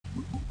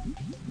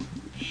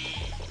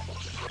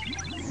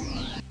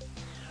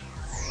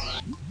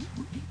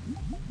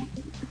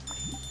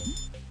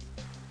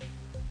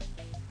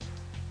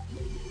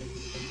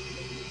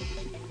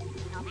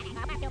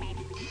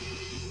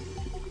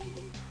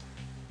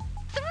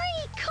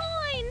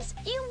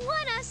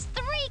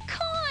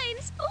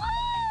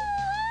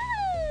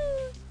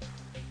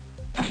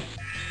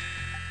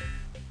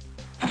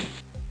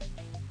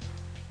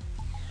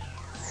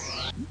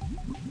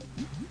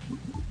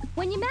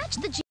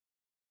Watch the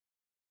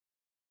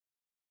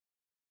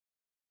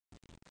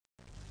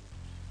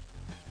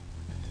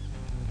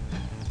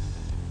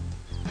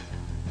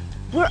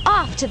We're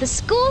off to the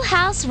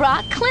Schoolhouse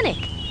Rock Clinic.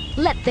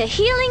 Let the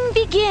healing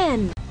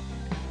begin.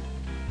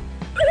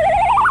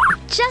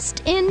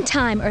 Just in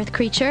time, Earth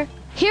creature.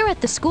 Here at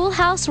the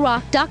Schoolhouse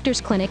Rock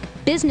Doctor's Clinic,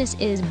 business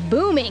is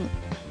booming.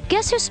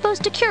 Guess who's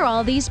supposed to cure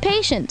all these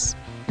patients?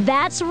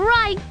 That's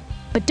right!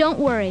 But don't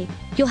worry,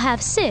 you'll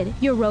have Sid,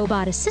 your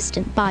robot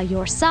assistant, by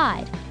your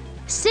side.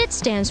 SID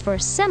stands for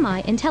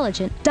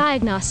Semi-Intelligent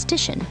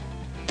Diagnostician.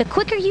 The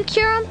quicker you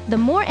cure them, the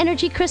more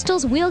energy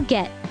crystals we'll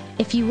get.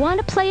 If you want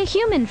to play a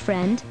human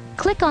friend,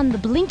 click on the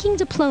blinking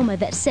diploma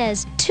that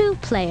says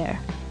 2-player.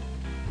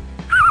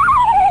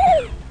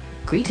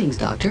 Greetings,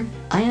 Doctor.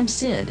 I am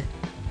Sid.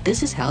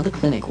 This is how the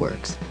clinic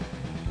works.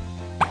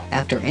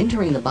 After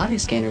entering the body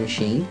scanner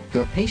machine,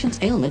 your patient's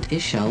ailment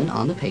is shown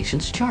on the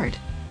patient's chart.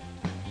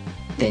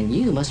 Then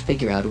you must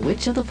figure out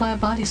which of the 5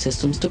 body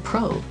systems to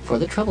probe for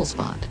the trouble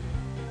spot.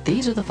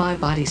 These are the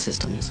 5 body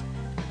systems.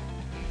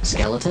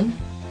 Skeleton,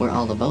 where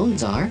all the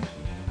bones are.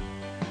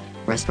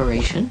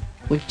 Respiration,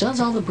 which does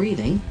all the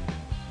breathing.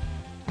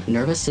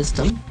 Nervous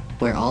system,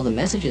 where all the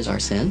messages are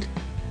sent.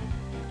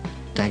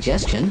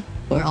 Digestion,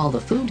 where all the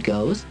food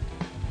goes.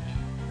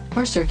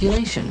 Or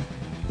circulation,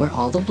 where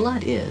all the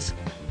blood is.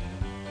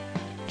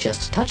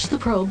 Just touch the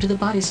probe to the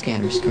body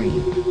scanner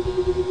screen.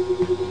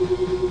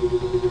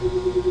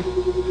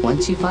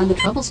 Once you find the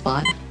trouble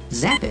spot,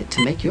 zap it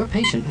to make your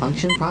patient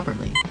function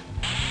properly.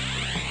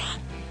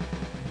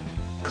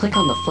 Click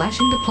on the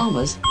flashing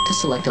diplomas to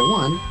select a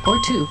 1 or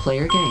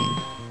 2-player game.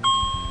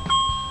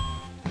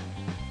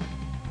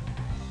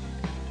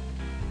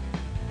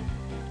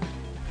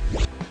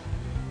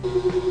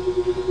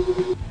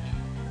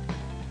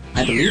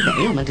 I believe the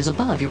ailment is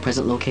above your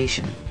present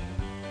location.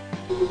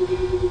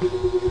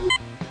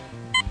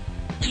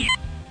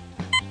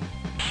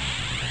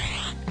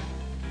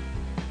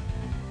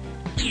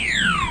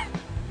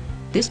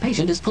 This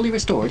patient is fully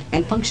restored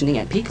and functioning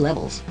at peak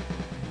levels.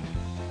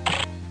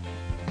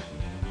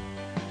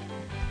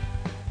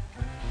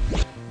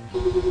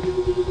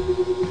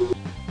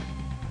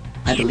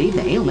 I believe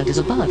the ailment is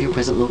above your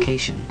present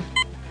location.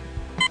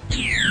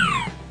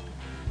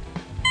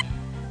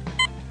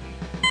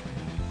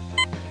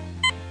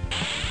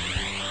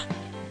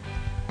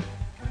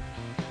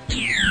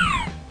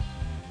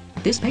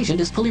 This patient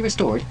is fully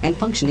restored and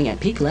functioning at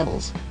peak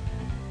levels.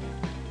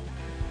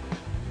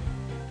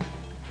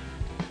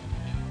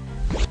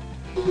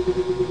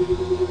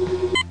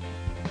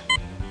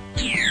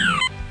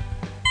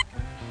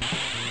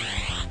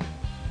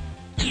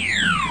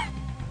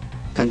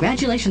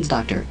 Congratulations,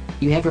 Doctor.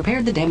 You have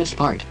repaired the damaged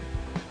part.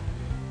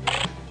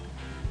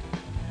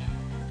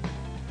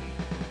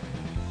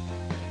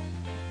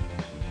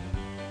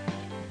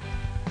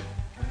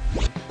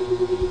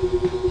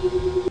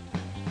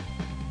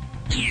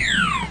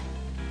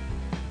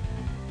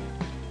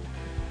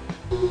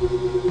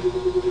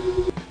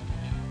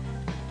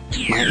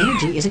 My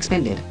energy is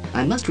expended.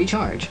 I must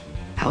recharge.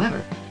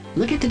 However,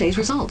 look at today's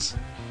results.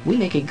 We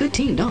make a good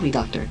team, don't we,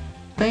 Doctor?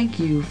 Thank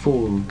you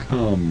for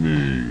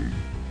coming.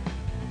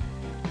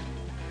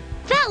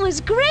 That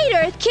was great,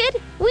 Earth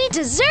Kid! We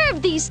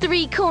deserve these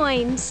 3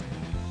 coins!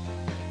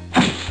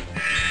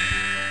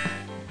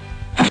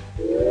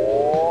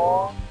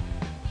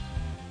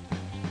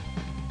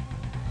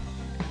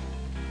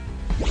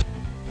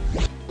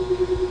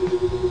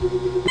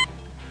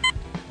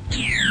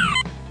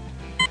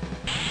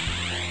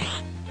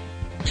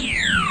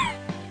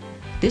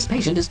 This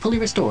patient is fully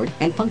restored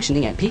and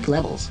functioning at peak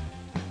levels.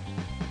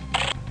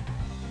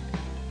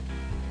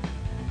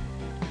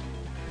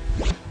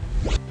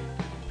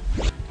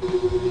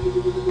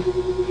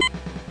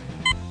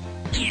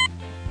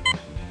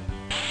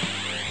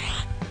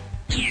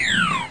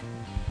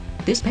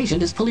 This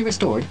patient is fully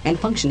restored and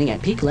functioning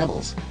at peak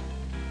levels.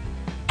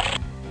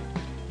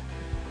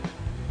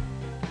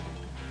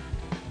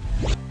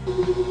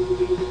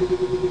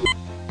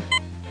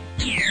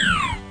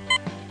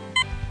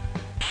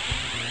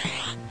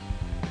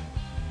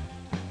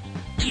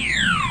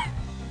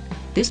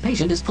 This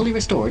patient is fully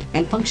restored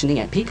and functioning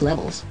at peak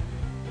levels.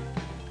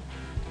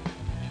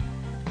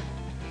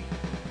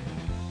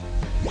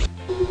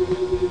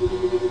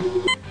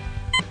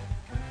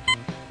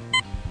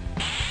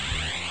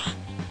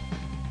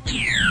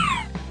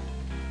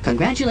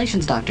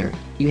 Congratulations, Doctor.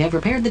 You have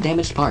repaired the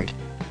damaged part.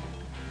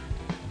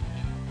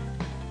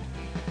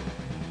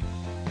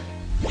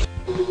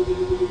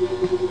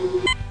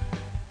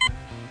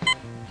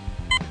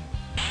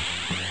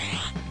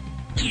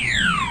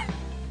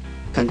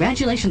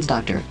 Congratulations,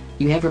 Doctor.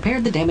 You have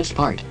repaired the damaged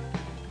part.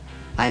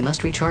 I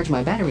must recharge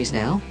my batteries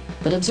now,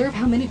 but observe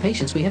how many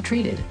patients we have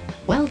treated.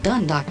 Well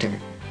done, Doctor.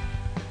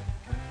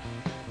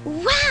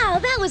 Wow,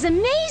 that was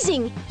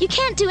amazing! You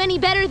can't do any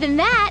better than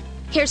that!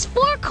 Here's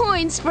 4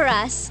 coins for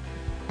us!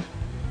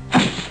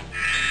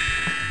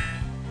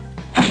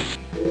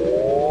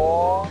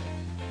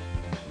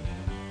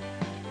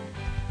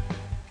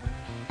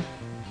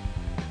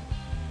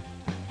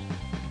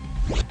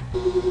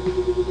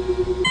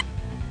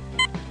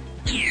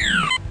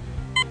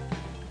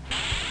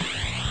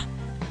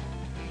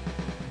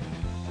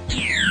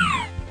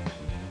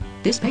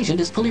 This patient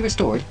is fully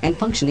restored and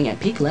functioning at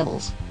peak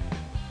levels.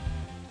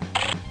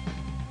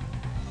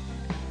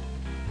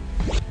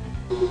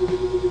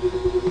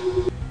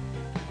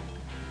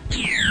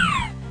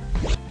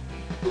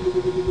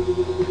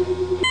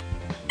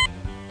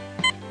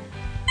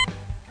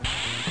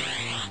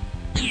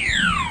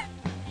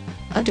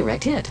 A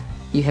direct hit.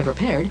 You have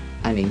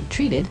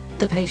treated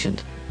the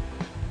patient.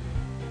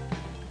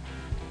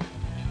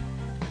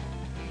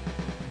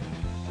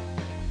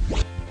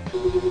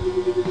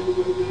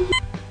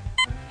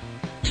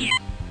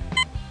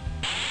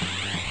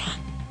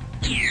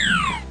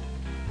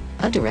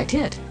 A direct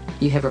hit.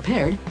 You have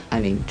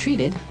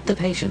treated the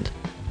patient.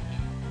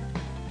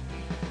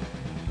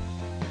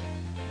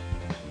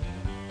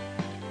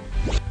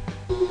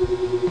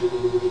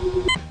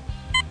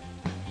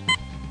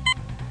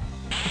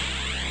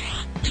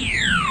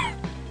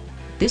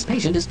 This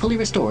patient is fully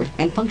restored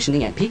and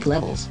functioning at peak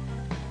levels.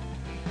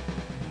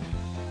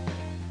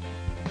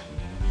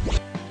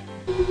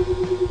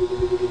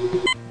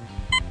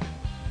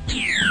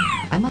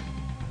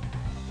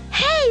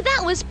 Hey,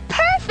 that was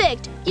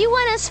perfect! You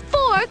won us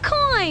 4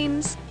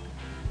 coins!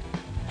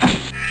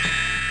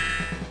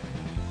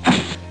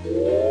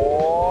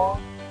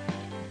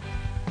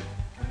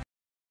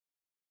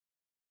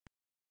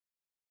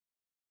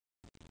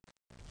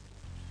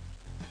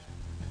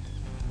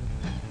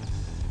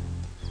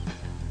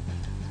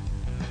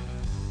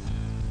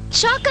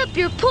 Chalk up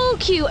your pool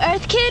cue,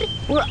 Earth Kid.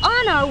 We're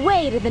on our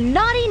way to the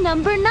naughty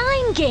number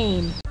 9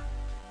 game.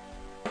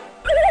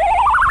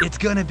 It's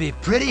gonna be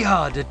pretty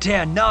hard to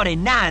tear Naughty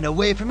 9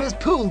 away from his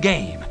pool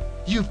game.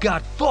 You've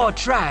got 4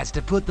 tries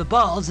to put the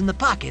balls in the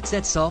pockets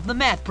that solve the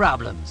math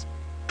problems.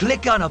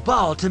 Click on a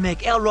ball to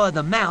make Elroy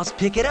the mouse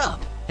pick it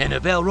up. And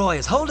if Elroy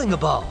is holding a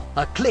ball,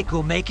 a click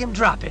will make him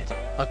drop it.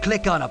 A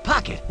click on a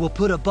pocket will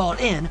put a ball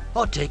in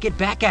or take it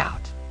back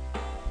out.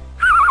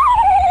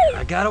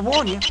 I gotta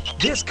warn you,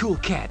 this cool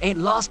cat ain't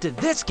lost at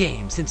this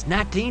game since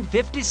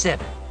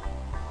 1957.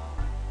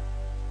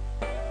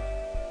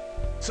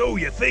 So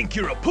you think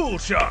you're a pool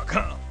shark,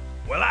 huh?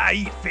 Well, I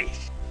eat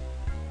fish.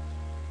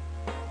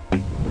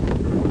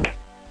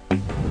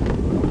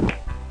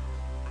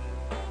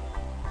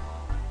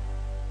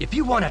 If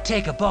you want to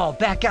take a ball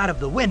back out of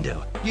the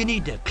window, you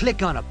need to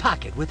click on a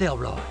pocket with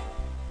Elroy.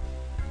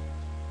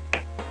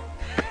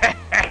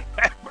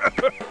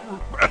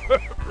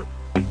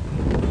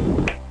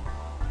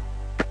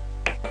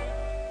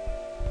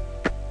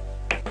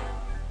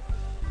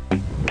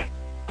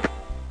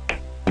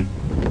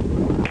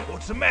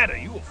 What's the matter?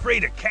 You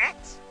afraid of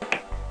cats?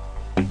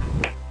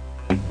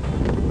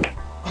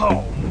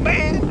 Oh,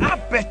 man, I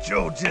bet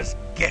you're just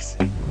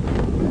guessing.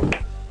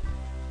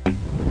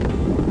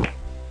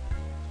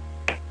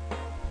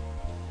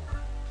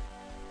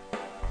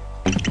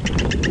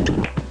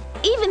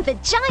 Even the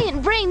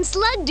giant brain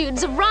slug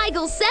dudes of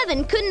Rigel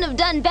 7 couldn't have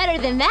done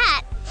better than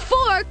that.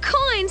 4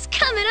 coins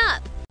coming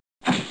up.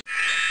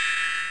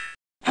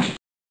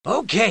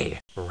 Okay,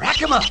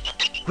 rack 'em up.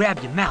 Grab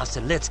your mouse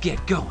and let's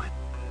get going.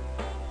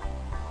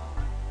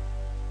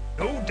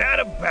 No doubt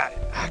about it.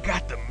 I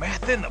got the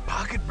math in the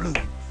pocket blues.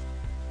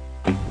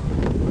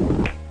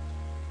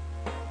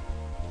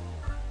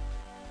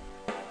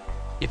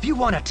 If you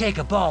want to take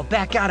a ball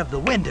back out of the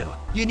window,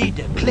 you need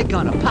to click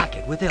on a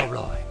pocket with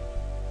Elroy.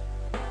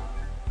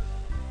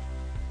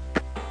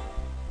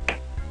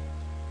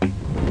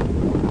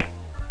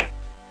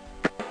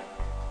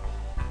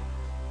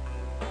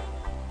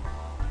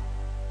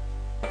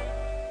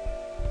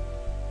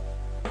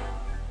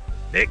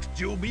 Next,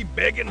 you'll be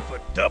begging for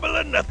double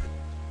or nothing.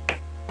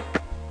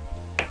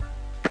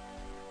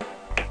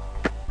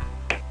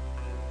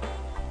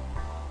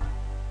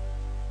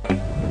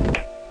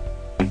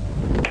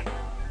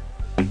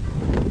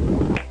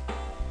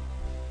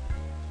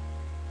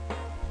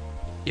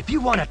 If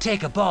you want to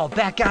take a ball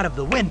back out of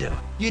the window,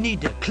 you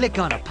need to click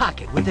on a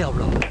pocket with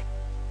Elroy.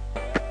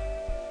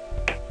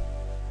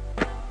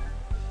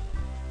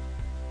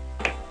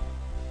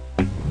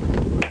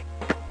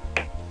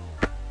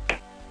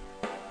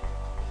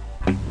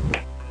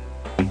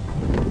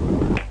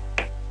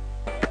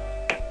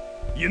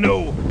 You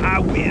know, I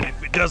win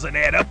if it doesn't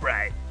add up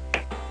right.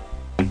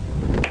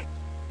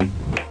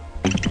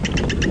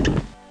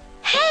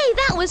 Hey,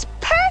 that was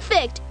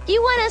perfect!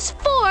 You won us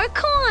 4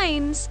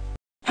 coins!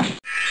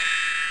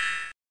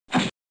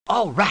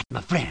 All right,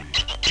 my friend.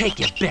 Take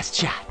your best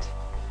shot.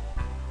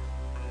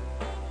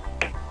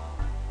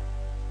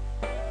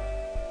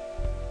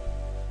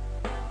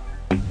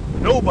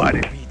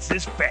 Nobody beats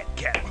this fat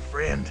cat, my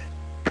friend.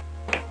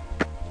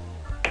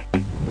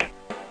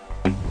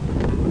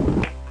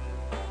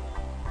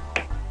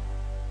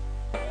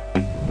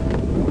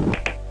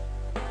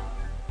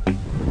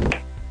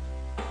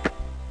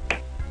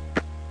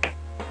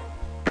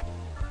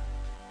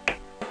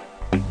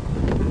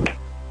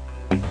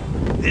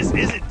 This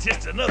isn't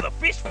just another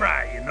fish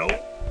fry, you know.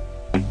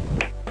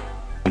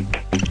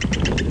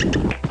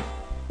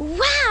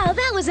 Wow,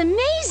 that was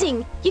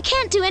amazing! You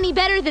can't do any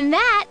better than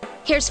that.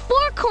 Here's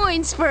 4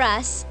 coins for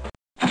us.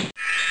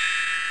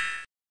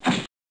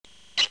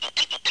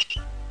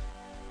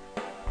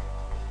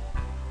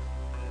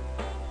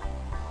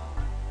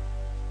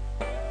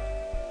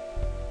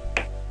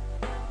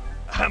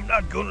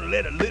 gonna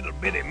let a little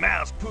bitty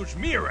mouse push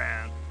me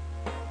around.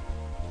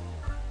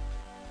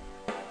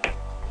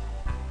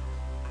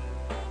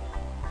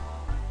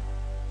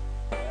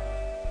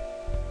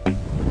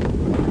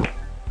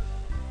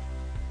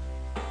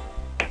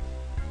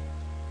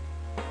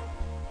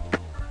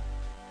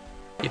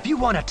 If you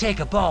want to take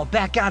a ball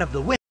back out of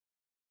the window,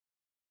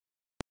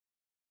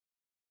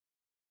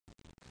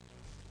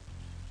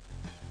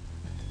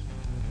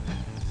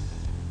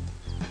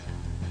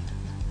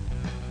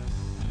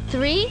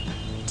 3,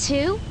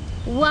 2,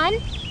 1,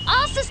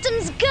 all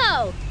systems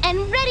go! And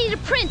ready to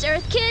print,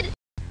 Earth Kid!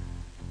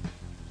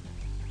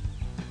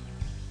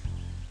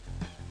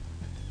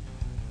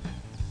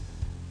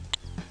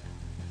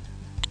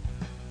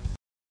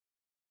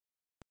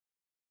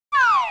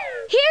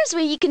 Here's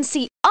where you can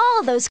see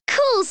all those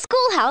cool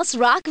Schoolhouse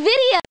Rock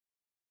videos!